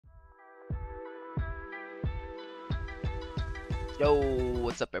Yo,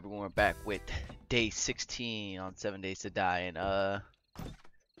 what's up everyone? We're back with day 16 on 7 Days to Die, and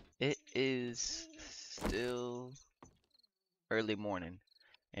it is still early morning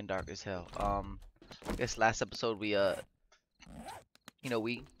and dark as hell. I guess last episode we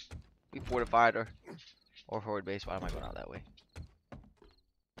fortified our horde base. Why am I going out that way?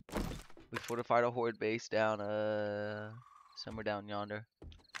 We fortified our horde base down somewhere down yonder,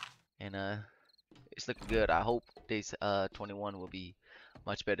 and it's looking good. I hope day 21 will be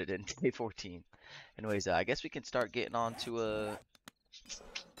much better than day 14. Anyways, I guess we can start getting on to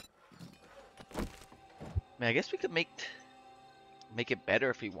man, I guess we could make it better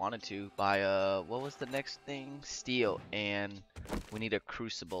if we wanted to by what was the next thing? Steel, and we need a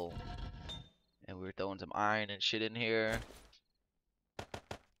crucible. And we were throwing some iron and shit in here.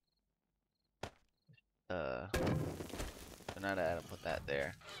 So now that I'll put that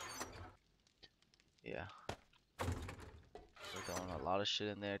there. Yeah. We're throwing a lot of shit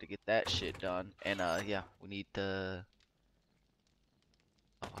in there to get that shit done. And yeah, we need the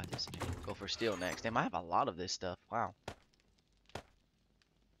I just go for steel next. Damn, I have a lot of this stuff. Wow.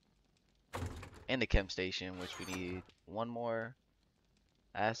 And the chem station, which we need one more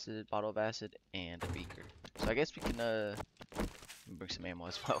bottle of acid, and a beaker. So I guess we can bring some ammo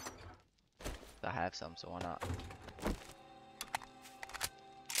as well. I have some, so why not?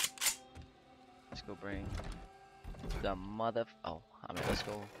 Let's go bring the let's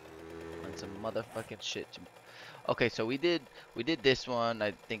go run some motherfucking shit. Okay, so we did this one,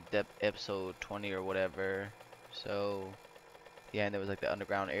 I think that episode 20 or whatever. So yeah, and there was like the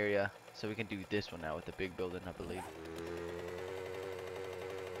underground area. So we can do this one now with the big building, I believe.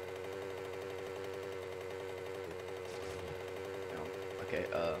 Okay,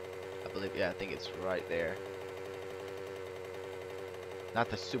 I think it's right there. Not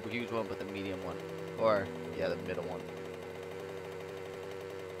the super huge one, but the medium one. Or, yeah, the middle one.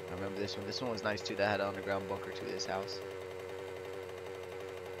 I remember this one. This one was nice too, that had an underground bunker to this house.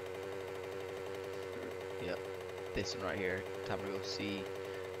 Yep, this one right here. Time to go see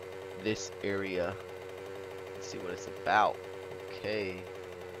this area. Let's see what it's about. Okay.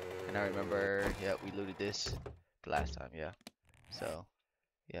 And I remember, yeah, we looted this the last time, yeah. So,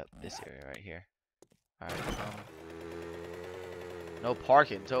 yep, this area right here. Alright, no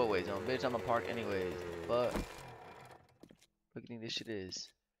parking, tollway zone. Bitch, I'm gonna park anyways. But look at this shit is.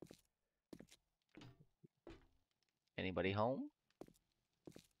 Anybody home?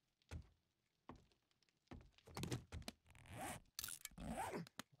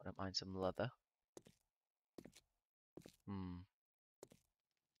 Wouldn't mind some leather.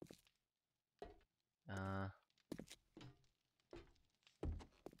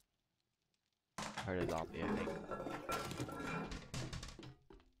 Heard a zombie,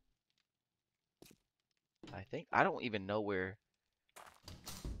 I think. I don't even know where.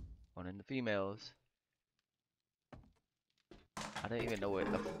 One in the females. I don't even know where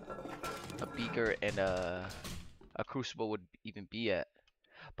a beaker and a crucible would even be at.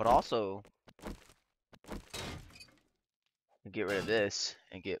 But also, get rid of this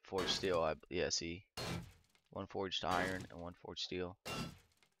and get forged steel. Yeah, see, one forged iron and one forged steel.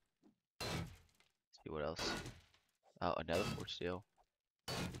 See what else? Oh, another forged steel.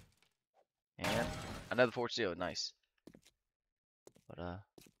 And another forged steel. Nice. But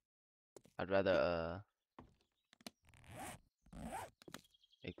I'd rather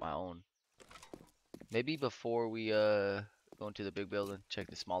make my own. Maybe before we go into the big building, check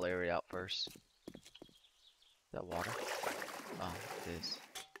the small area out first. Is that water? Oh, it is.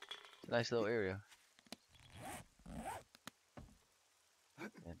 It's a nice little area.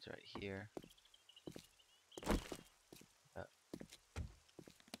 It's right here.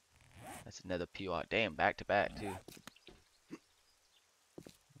 That's another POI. Damn, back to back too.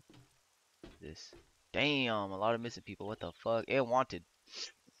 This. Damn, a lot of missing people. What the fuck? And wanted.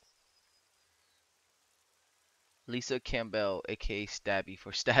 Lisa Campbell, aka Stabby,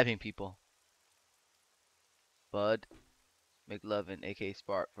 for stabbing people. Bud McLovin, aka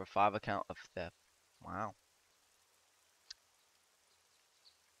Spark, for 5 account of theft. Wow.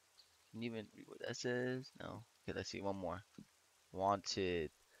 Can you even read what that says? No. Okay, let's see one more.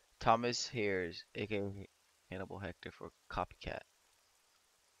 Wanted. Thomas Hares, aka Hannibal Hector, for copycat.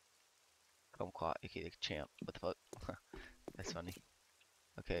 Kumquat, aka Champ. What the fuck? That's funny.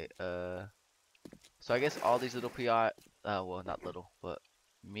 Okay, so I guess all these little PI, well, not little, but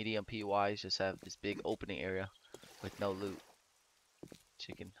medium PYs just have this big opening area with no loot.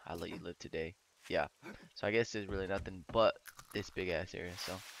 Chicken, I'll let you live today. Yeah, so I guess there's really nothing but this big ass area,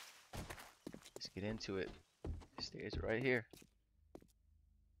 so let's get into it. Stairs are right here.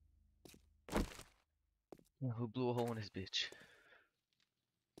 Who blew a hole in this bitch?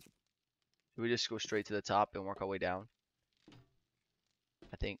 we just go straight to the top and work our way down?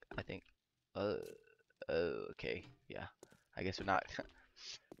 I think. Uh. Okay. Yeah. I guess we're not.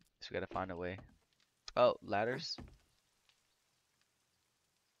 So we gotta find a way. Oh, ladders.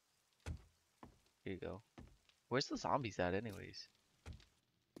 Here you go. Where's the zombies at, anyways?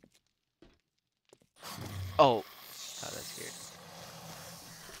 Oh. Oh, that's scared.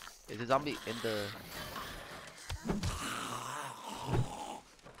 Is the zombie in the?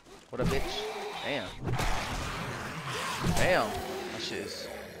 What a bitch. Damn. Damn. That shit is.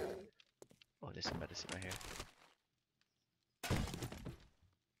 Oh, there's some medicine right here.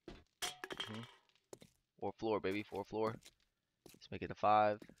 Fourth floor, baby. Fourth floor. Let's make it a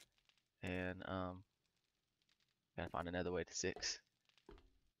 5. And gotta find another way to 6.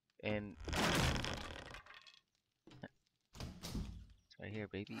 And it's right here,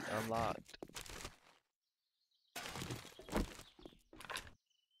 baby. Unlocked.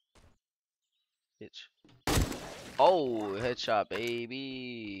 Bitch. Oh, headshot,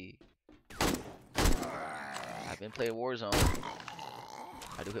 baby. I've been playing Warzone.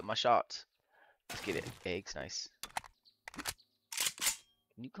 I do hit my shots. Let's get it. Eggs, nice.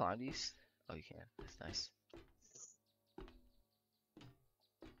 Can you climb these? Oh, you can. That's nice.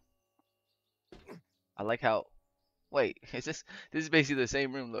 I like how. Wait, is this is basically the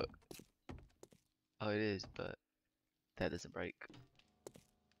same room? Look. Oh, it is, but that doesn't break.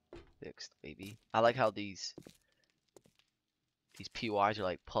 Fixed, baby. I like how these PYs are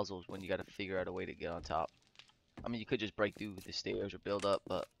like puzzles when you gotta figure out a way to get on top. I mean, you could just break through the stairs or build up,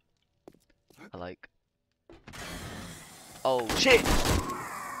 but I like. Oh shit!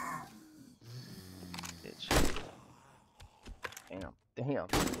 Bitch. Damn. Damn.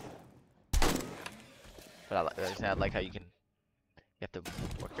 But I like how you have to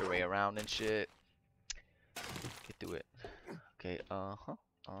work your way around and shit. Get through it. Okay. Oh,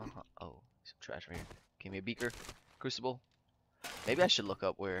 some trash right here. Give me a beaker, crucible. Maybe I should look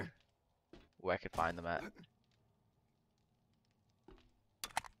up where I could find them at.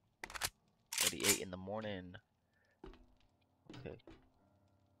 38 in the morning. Okay.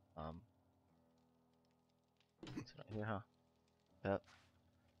 It's right here, huh? Yep.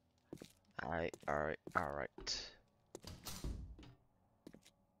 Alright. Oh,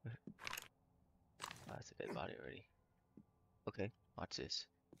 that's a dead body already. Okay, watch this.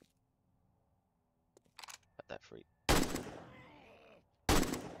 Got that freak.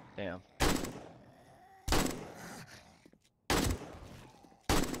 Damn.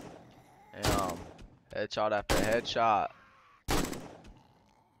 Damn. Headshot after headshot.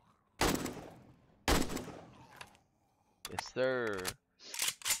 Yes, sir.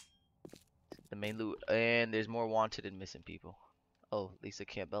 The main loot. And there's more wanted and missing people. Oh, Lisa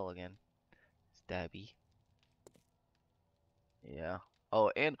Campbell again. Stabby. Yeah. Oh,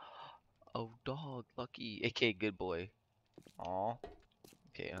 and oh, dog, Lucky, aka Good Boy. Aw.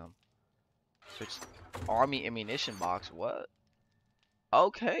 Okay, switch army ammunition box. What?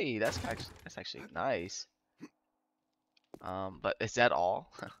 Okay, that's actually nice. But is that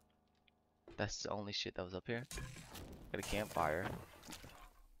all? That's the only shit that was up here. Got a campfire.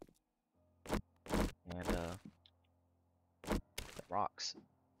 And the rocks.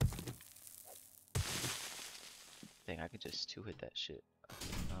 Dang, I could just 2-hit that shit.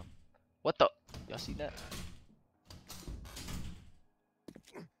 What the? Y'all see that?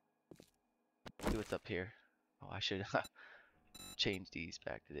 See what's up here. Oh, I should change these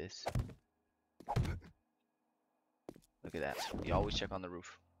back to this. Look at that. You always check on the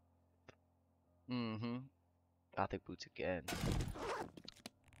roof. Mm-hmm. Gothic boots again.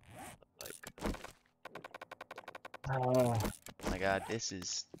 Like, oh my god, this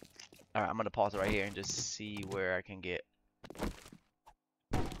is. Alright, I'm gonna pause it right here and just see where I can get.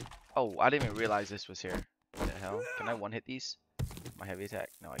 Oh, I didn't even realize this was here. What the hell? Can I one-hit these? My heavy attack?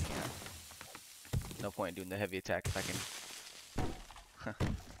 No, I can't. No point in doing the heavy attack if I can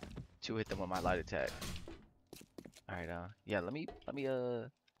 2-hit them with my light attack. Alright, yeah, let me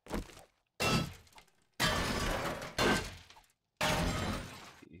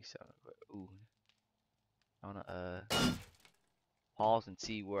ooh. I wanna pause and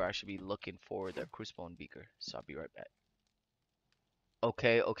see where I should be looking for the crucible and beaker. So I'll be right back.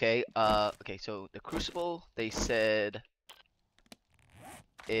 Okay, so the crucible, they said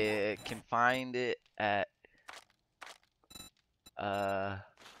it can find it at I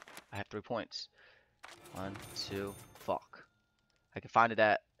have 3 points. 1, 2, fuck. I can find it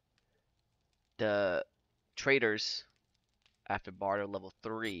at the traders after barter level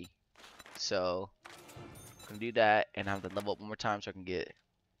 3. So I'm gonna do that and I'm gonna level up one more time so I can get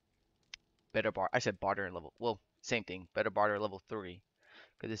better bar. I said barter and level. Well, same thing. Better barter level 3.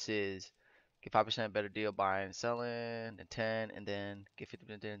 Because this is Get 5% better deal buying and selling, and 10, and then get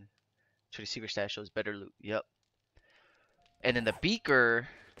 50%. Trade secret stash shows better loot. Yep. And then the beaker,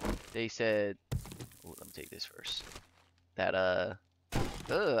 they said, oh, let me take this first. That I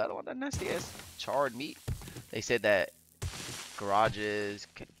don't want that nasty ass charred meat. They said that garages,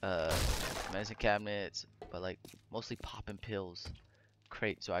 medicine cabinets, but like mostly popping pills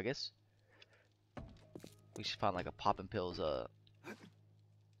crate. So I guess we should find like a popping pills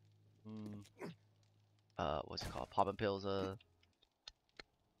what's it called? Popping pills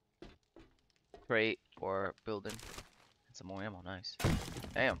crate or building. And some more ammo, nice.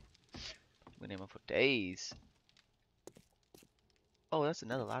 Damn. We name them for days. Oh, that's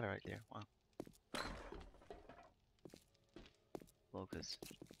another ladder right there. Wow. Well, cause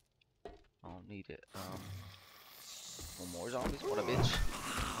I don't need it. One more zombies? What a bitch.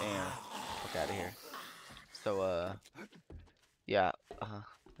 Damn. Fuck out of here. So, yeah,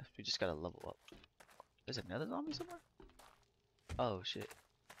 we just gotta level up. There's another zombie somewhere? Oh, shit.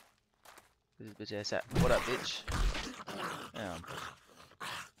 Where's this bitch ass at? What up, bitch? Damn.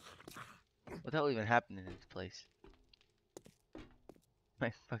 What the hell even happened in this place?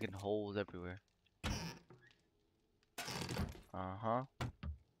 My fucking holes everywhere. Uh-huh.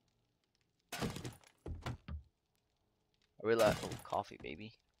 I realize, oh, coffee,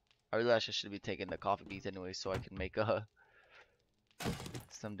 baby. I realize I should be taking the coffee beans anyway, so I can make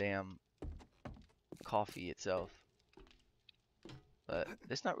some damn coffee itself. But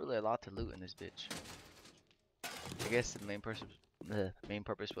there's not really a lot to loot in this bitch. I guess the main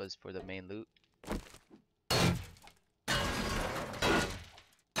purpose was for the main loot.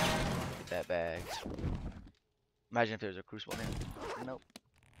 Get that bag. Imagine if there was a crucible in it. Nope.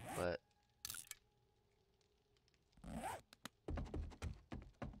 But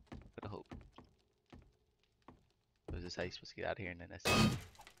I hope. Was this how you're supposed to get out of here? And then that's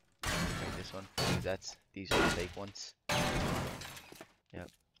like this one. These are the fake ones. Yep.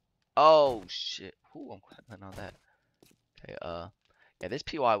 Oh shit. Ooh, I'm clicking on that. Okay, yeah, this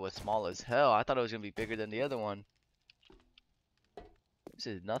PY was small as hell. I thought it was gonna be bigger than the other one. This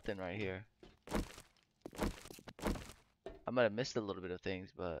is nothing right here. I might have missed a little bit of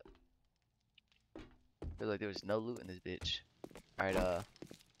things, but I feel like there was no loot in this bitch. Alright,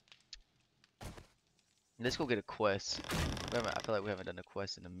 let's go get a quest. I feel like we haven't done a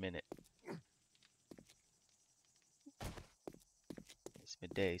quest in a minute. It's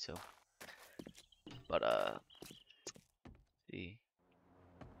midday, so. But, see.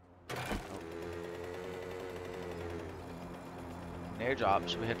 Oh. An airdrop.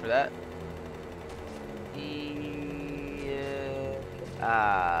 Should we head for that?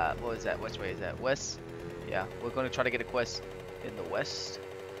 Yeah. What is that? Which way is that? West? Yeah, we're going to try to get a quest in the west.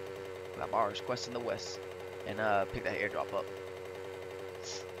 Got bars. Quest in the west. And, pick that airdrop up.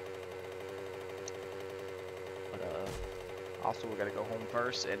 But, also we gotta go home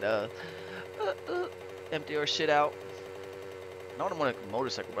first and, empty our shit out. I don't want a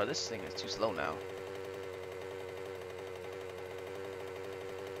motorcycle, bro. This thing is too slow now.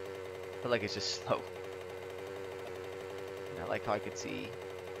 I feel like it's just slow. And I like how I could see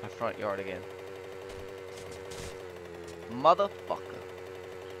my front yard again. Motherfucker.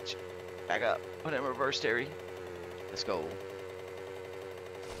 Back up. Put it in reverse, Terry. Let's go.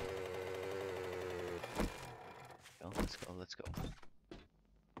 Let's go.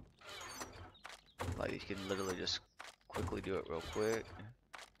 Like, you can literally just quickly do it real quick.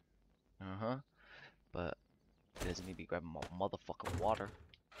 But it doesn't need to be grabbing my motherfucking water.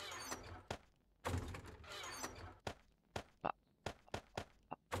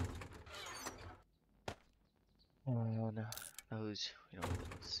 Oh no, those, we don't need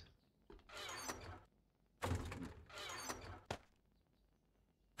those.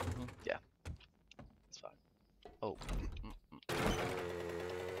 Yeah, it's fine. Oh, come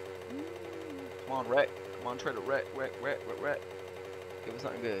on, wreck. Come on, try to wreck. Give us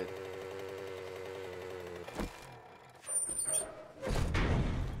something good.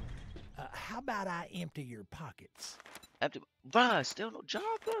 How about I empty your pockets? Empty, bruh, still no job,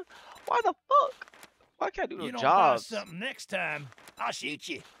 bro. Why the fuck? Why can't I do no You don't jobs? buy something next time, I'll shoot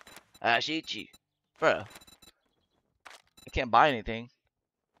you. I'll shoot you, bruh. I can't buy anything.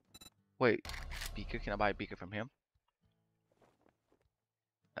 Wait, beaker? Can I buy a beaker from him?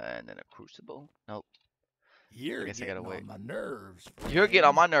 And then a crucible? Nope. You're I guess I getting gotta wait. on my nerves. You're getting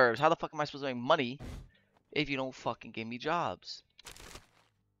on my nerves. How the fuck am I supposed to make money if you don't fucking give me jobs?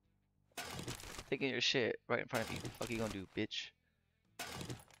 Taking your shit right in front of you. What the fuck you gonna do, bitch?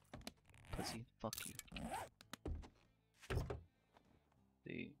 Pussy. Fuck you.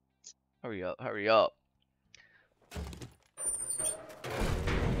 See? Hurry up. Hurry up.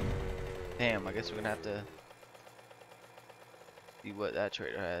 Damn, I guess we're gonna have to see what that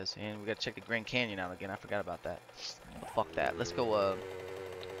trader has. And we gotta check the Grand Canyon out again. I forgot about that. But fuck that. Let's go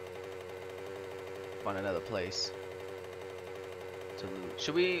find another place to loot.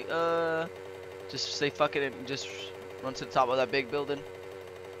 Should we just say fuck it and just run to the top of that big building?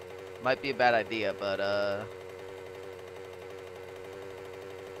 Might be a bad idea, but we're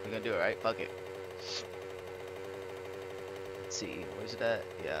gonna do it, right? Fuck it. Let's see, where's it at?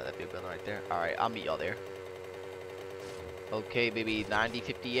 Yeah, that big building right there. Alright, I'll meet y'all there. Okay, baby,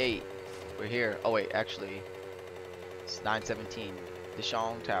 9058. We're here. Oh wait, actually, it's 917.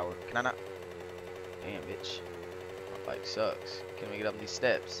 Dishong Tower. Can I not? Damn, bitch. My bike sucks. Can we get up these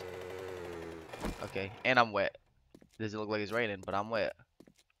steps? Okay, and I'm wet. Doesn't look like it's raining, but I'm wet.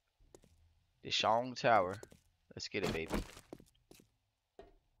 Dishong Tower. Let's get it, baby.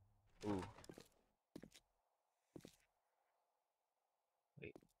 Ooh.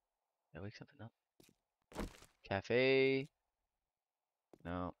 Wait. Did I wake something up? Cafe.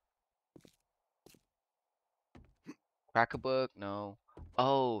 No. Crack a book. No.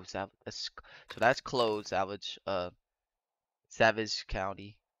 Oh, so that's closed. Savage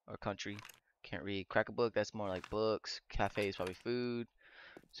County or country. Can't read. Crack a book. That's more like books. Cafe is probably food.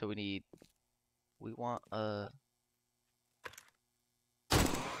 So we want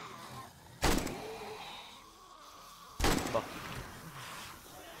fuck.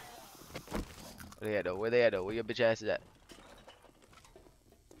 Where they at though? Where they at though? Where your bitch ass is at?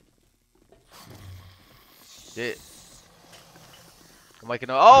 Shit. I'm like,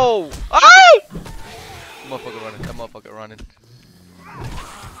 no. Oh! Oh! Motherfucker running. That motherfucker running.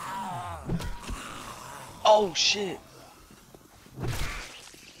 Oh shit.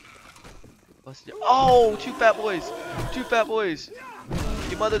 Oh, two fat boys. Two fat boys.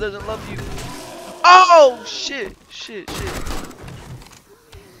 Your mother doesn't love you. Oh shit. Shit.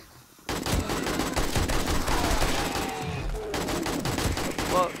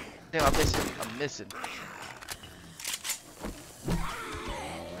 Well, damn, I'm missing.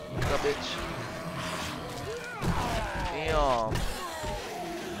 What's up, bitch? Damn.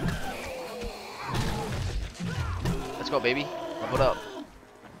 Let's go, baby. What up?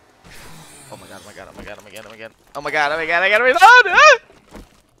 Oh my god, I gotta reload! Ah!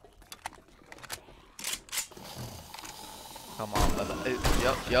 Come on, brother.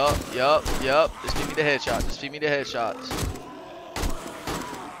 Yup. Just feed me the headshots.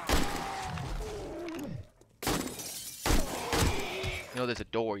 You know there's a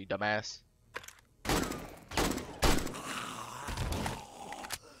door, you dumbass.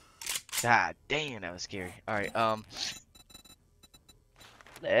 God damn, that was scary. Alright,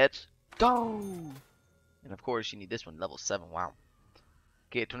 let's go! And of course, you need this one, level 7. Wow.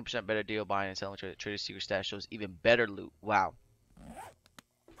 Get 20% better deal buying and selling trader secret stash shows even better loot. Wow.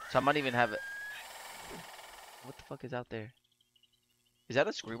 So I might even have it. What the fuck is out there? Is that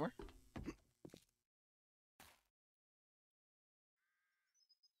a screamer?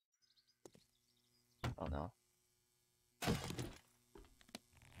 Oh no.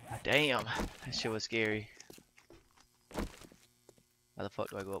 Damn, that shit was scary. How the fuck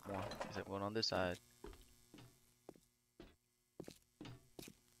do I go up more? Is it going on this side?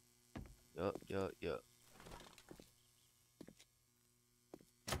 Yup.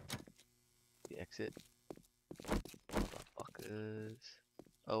 The exit. Motherfuckers.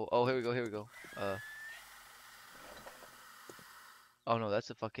 Oh, here we go. Oh no,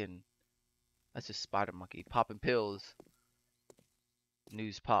 that's a spider monkey. Popping pills.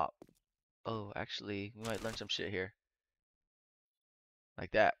 News pop. Oh, actually, we might learn some shit here.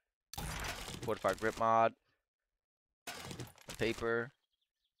 Like that. Fortified grip mod. Paper.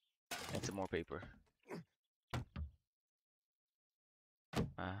 And some more paper.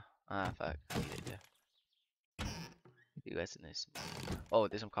 Fuck. I need it, yeah. You guys in this. Oh,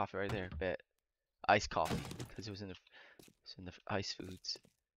 there's some coffee right there. Bet. Iced coffee. Because it was in the ice foods.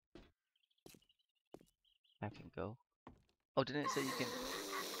 I can go. Oh, didn't it say you can...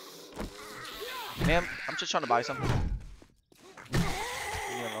 Ma'am, I'm just trying to buy something. Leave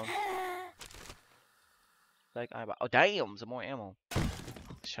me alone. Like, oh, damn, some more ammo.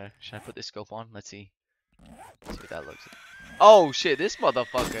 Should I put this scope on? Let's see. Let's see what that looks like. Oh, shit, this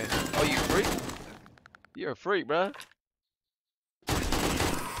motherfucker. Oh, you freak? You're a freak, bruh.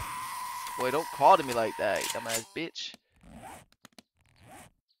 Boy, don't call to me like that, dumbass bitch.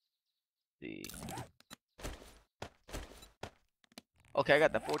 See. Okay, I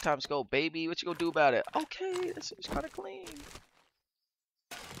got the 4x scope, baby. What you gonna do about it? Okay, it's kind of clean.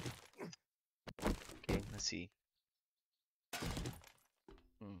 Okay, let's see.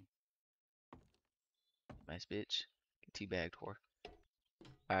 Nice bitch. Get teabagged, whore.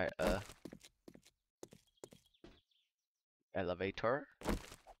 Alright, Elevator.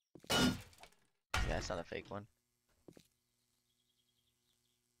 Yeah, it's not a fake one.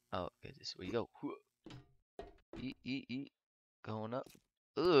 Oh, okay, this is where you go. Eat, eat, eat. Going up.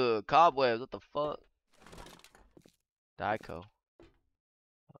 Ugh, cobwebs. What the fuck? Dico.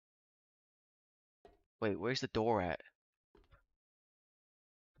 Wait, where's the door at?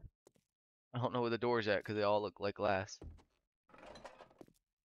 I don't know where the door's at because they all look like glass.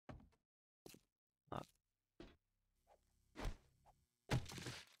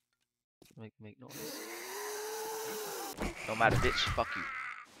 Make noise. Don't matter, bitch. Fuck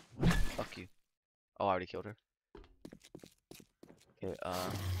you. Fuck you. Oh, I already killed her. Okay,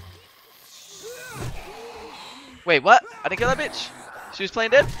 wait, what? I didn't kill that bitch. She was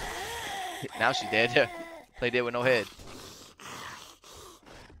playing dead? Now she's dead. Play dead with no head.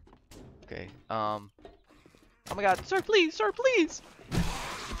 Okay, oh my god, sir, please, sir, please.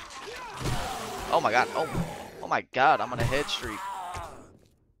 Oh my god, oh my god, I'm on a head streak.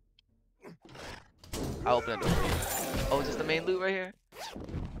 I'll open the door for you. Oh, is this the main loot right here?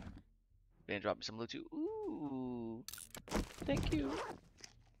 Gonna drop me some loot too. Ooh, thank you.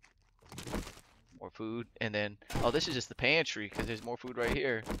 More food, and then oh, this is just the pantry because there's more food right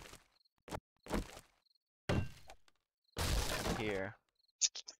here. Here,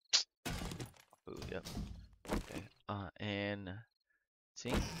 food. Yep. Okay. And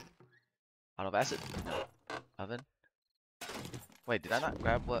sink. Out of acid. Oven. Wait, did I not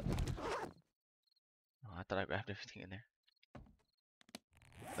grab what? Oh, I thought I grabbed everything in there.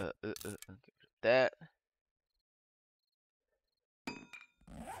 Okay. That.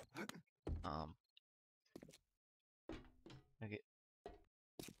 Okay.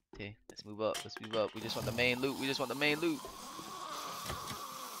 Okay, let's move up. Let's move up. We just want the main loot. We just want the main loot.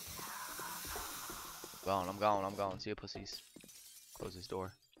 Gone. I'm gone. I'm gone. See you, pussies. Close this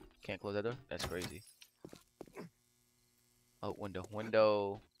door. Can't close that door? That's crazy. Oh, window.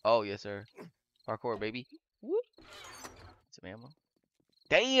 Window. Oh, yes, sir. Parkour, baby. Whoop. Some ammo.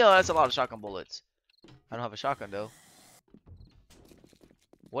 Damn, that's a lot of shotgun bullets. I don't have a shotgun, though.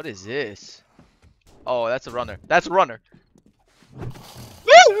 What is this? Oh, that's a runner. That's a runner.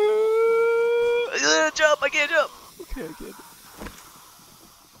 Jump! I can't jump. Okay, I can't.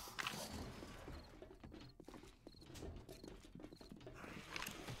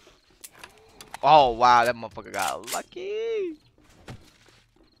 Oh wow, that motherfucker got lucky.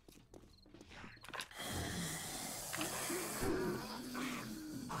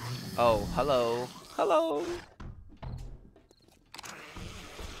 Oh, hello, hello.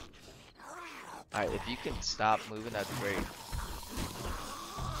 Alright, if you can stop moving, that'd be great.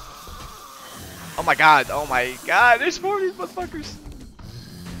 Oh my god, there's more of these motherfuckers.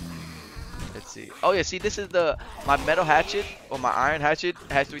 Let's see. Oh yeah, see, this is my metal hatchet or my iron hatchet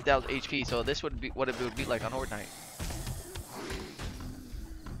has 3,000 HP, so this would be what it would be like on Horde Night.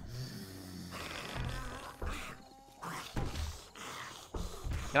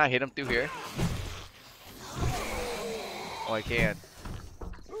 Can I hit him through here? Oh, I can.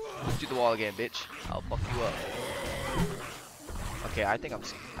 Shoot the wall again, bitch. I'll fuck you up. Okay, I think I'm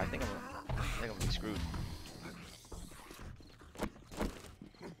gonna be screwed.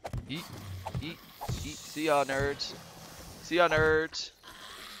 Eat, eat, eat. See y'all, nerds. See y'all, nerds.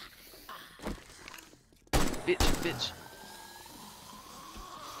 Bitch, bitch.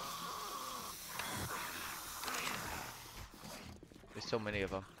 There's so many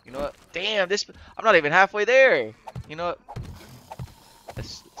of them. You know what? Damn, this. I'm not even halfway there. You know what?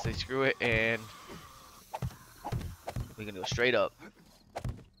 Let's say screw it, and we're gonna go straight up.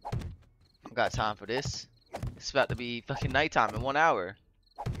 I got time for this. It's about to be fucking nighttime in 1 hour.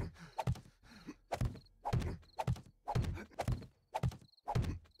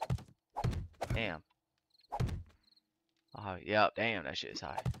 Damn. Oh, yeah, damn, that shit is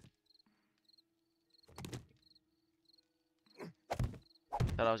high.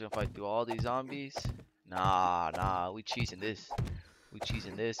 Thought I was gonna fight through all these zombies. Nah, we cheesing this. We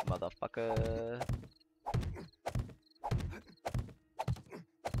cheesing this, motherfucker.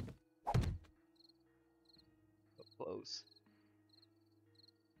 Close.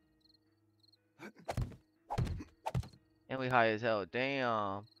 And we high as hell.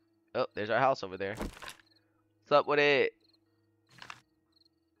 Damn. Oh, there's our house over there. What's up with it?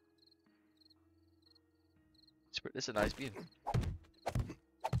 This is a nice view.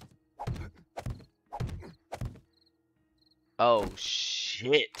 Oh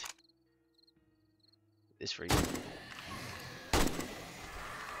shit. This for you.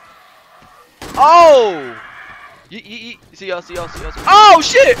 Oh! See y'all. Oh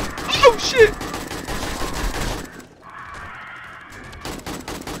shit! Oh shit!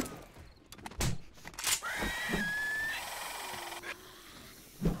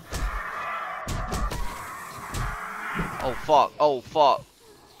 fuck. Oh fuck.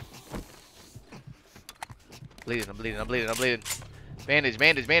 Bleeding, I'm bleeding, I'm bleeding, I'm bleeding. Bandage,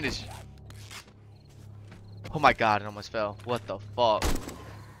 bandage, bandage. Oh my god, it almost fell. What the fuck?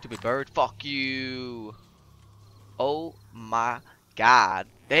 Stupid bird. Fuck you. Oh my god.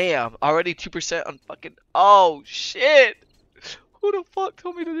 Damn. Already 2% on fucking. Oh shit. Who the fuck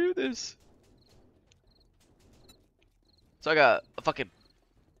told me to do this? So I got a fucking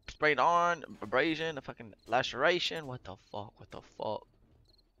sprained arm, abrasion, a fucking laceration. What the fuck? What the fuck?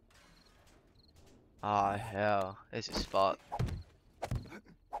 Ah, hell. This is fucked.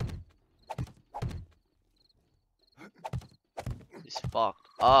 It's fucked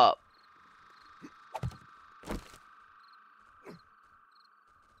up.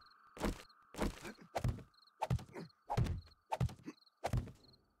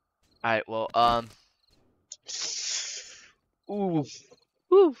 Alright, well, ooh,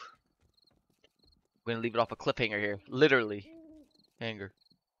 woo. We're gonna leave it off a cliffhanger here. Literally. Hanger.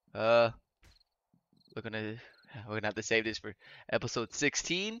 We're gonna have to save this for episode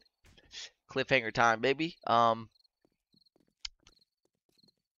 16. Cliffhanger time, baby. Hope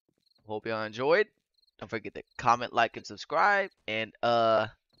y'all enjoyed. Don't forget to comment, like, and subscribe. And I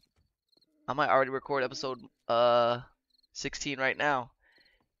might already record episode 16 right now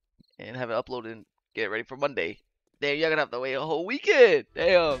and have it uploaded and get it ready for Monday. Damn, y'all gonna have to wait a whole weekend.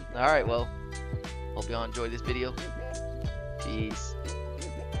 Damn. Alright, well, hope y'all enjoyed this video. Peace.